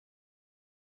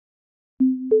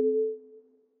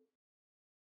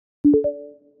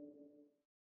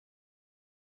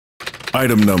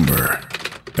Item Number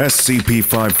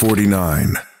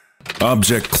SCP-549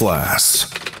 Object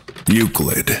Class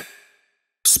Euclid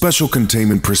Special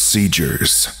Containment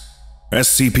Procedures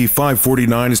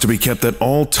SCP-549 is to be kept at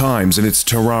all times in its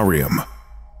terrarium.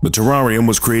 The terrarium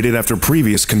was created after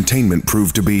previous containment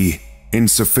proved to be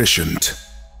insufficient.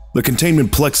 The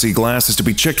containment plexiglass is to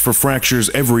be checked for fractures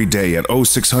every day at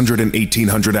 0600 and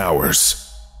 1800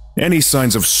 hours. Any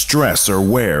signs of stress or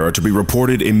wear are to be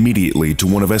reported immediately to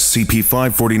one of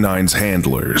SCP-549's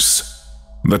handlers.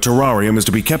 The terrarium is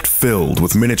to be kept filled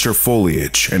with miniature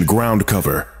foliage and ground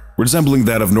cover, resembling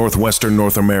that of northwestern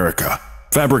North America.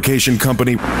 Fabrication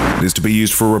company is to be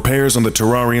used for repairs on the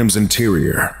terrarium's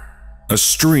interior. A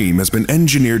stream has been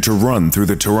engineered to run through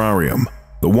the terrarium,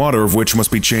 the water of which must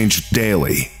be changed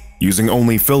daily, using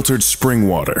only filtered spring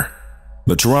water.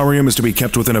 The terrarium is to be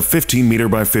kept within a 15-meter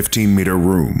by 15-meter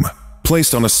room,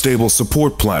 placed on a stable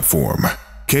support platform,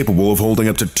 capable of holding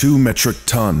up to 2 metric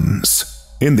tons,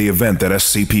 in the event that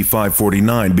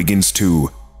SCP-549 begins to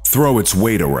throw its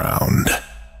weight around.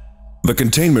 The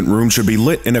containment room should be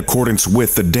lit in accordance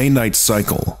with the day-night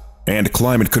cycle, and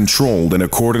climate-controlled in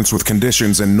accordance with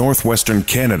conditions in northwestern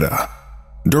Canada.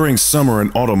 During summer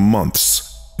and autumn months,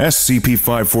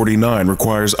 SCP-549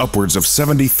 requires upwards of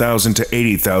 70,000 to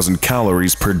 80,000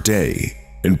 calories per day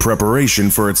in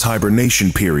preparation for its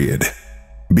hibernation period.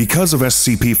 Because of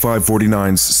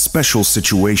SCP-549's special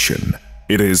situation,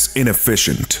 it is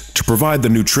inefficient to provide the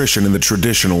nutrition in the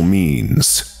traditional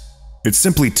means. It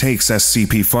simply takes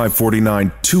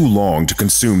SCP-549 too long to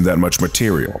consume that much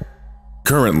material.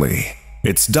 Currently,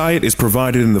 its diet is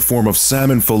provided in the form of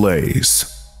salmon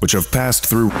fillets, which have passed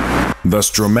through, thus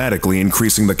dramatically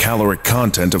increasing the caloric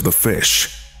content of the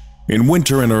fish. In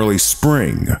winter and early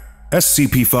spring,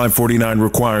 SCP-549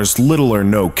 requires little or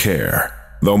no care,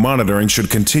 though monitoring should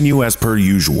continue as per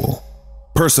usual.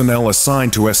 Personnel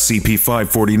assigned to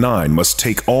SCP-549 must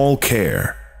take all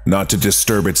care not to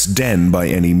disturb its den by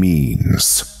any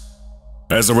means.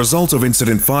 As a result of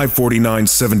Incident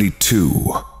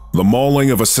 549-72, the mauling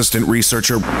of Assistant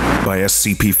Researcher by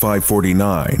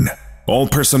SCP-549, all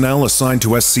personnel assigned to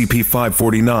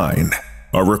SCP-549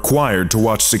 are required to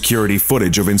watch security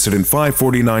footage of Incident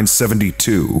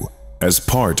 549-72 as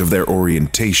part of their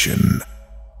orientation.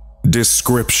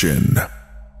 Description: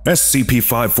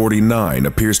 SCP-549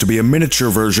 appears to be a miniature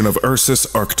version of Ursus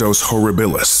arctos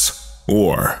horribilis,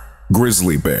 or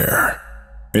grizzly bear.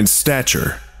 In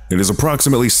stature, it is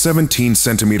approximately 17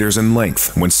 centimeters in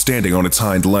length when standing on its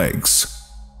hind legs.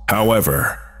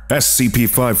 However,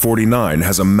 SCP-549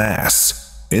 has a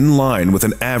mass in line with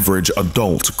an average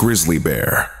adult grizzly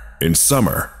bear, in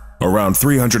summer around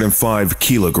 305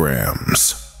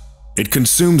 kilograms. It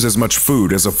consumes as much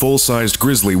food as a full-sized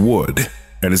grizzly would,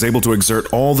 and is able to exert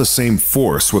all the same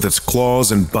force with its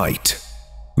claws and bite.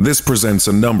 This presents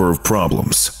a number of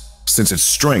problems, since its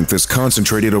strength is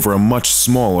concentrated over a much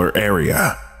smaller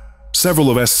area. Several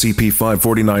of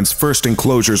SCP-549's first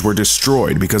enclosures were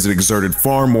destroyed because it exerted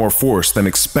far more force than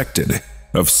expected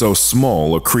of so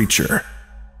small a creature.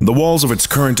 The walls of its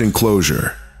current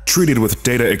enclosure, treated with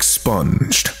data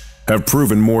expunged, have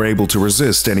proven more able to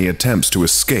resist any attempts to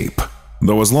escape,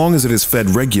 though as long as it is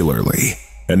fed regularly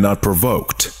and not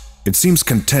provoked, it seems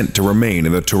content to remain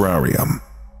in the terrarium.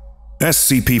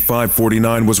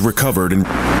 SCP-549 was recovered in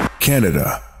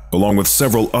Canada, along with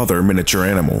several other miniature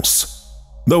animals.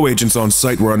 Though agents on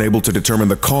site were unable to determine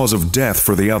the cause of death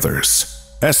for the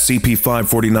others,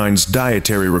 SCP-549's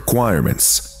dietary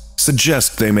requirements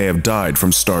suggest they may have died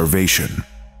from starvation.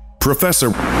 Professor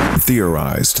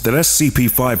theorized that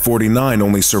SCP-549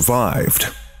 only survived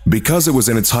because it was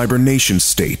in its hibernation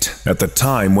state at the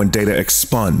time when data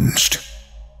expunged.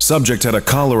 Subject had a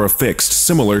collar affixed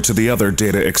similar to the other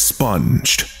data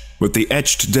expunged, with the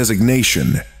etched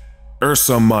designation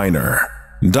Ursa Minor,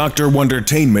 Dr.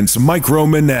 Wondertainment's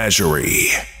Micro-Menagerie.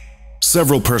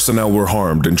 Several personnel were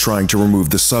harmed in trying to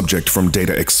remove the subject from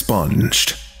data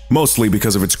expunged, mostly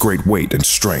because of its great weight and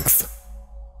strength.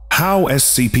 How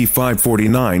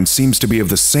SCP-549 seems to be of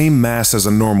the same mass as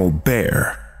a normal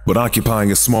bear, but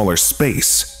occupying a smaller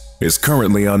space, is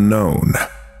currently unknown.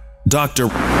 Dr.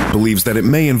 believes that it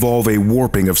may involve a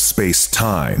warping of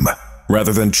space-time,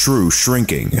 rather than true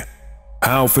shrinking.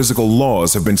 How physical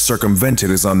laws have been circumvented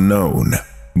is unknown,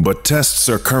 but tests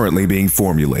are currently being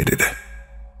formulated.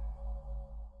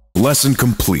 Lesson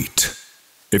complete.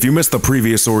 If you missed the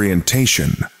previous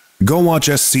orientation, go watch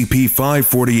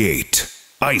SCP-548,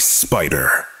 Ice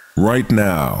Spider, right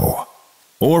now.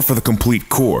 Or for the complete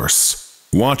course,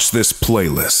 watch this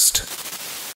playlist.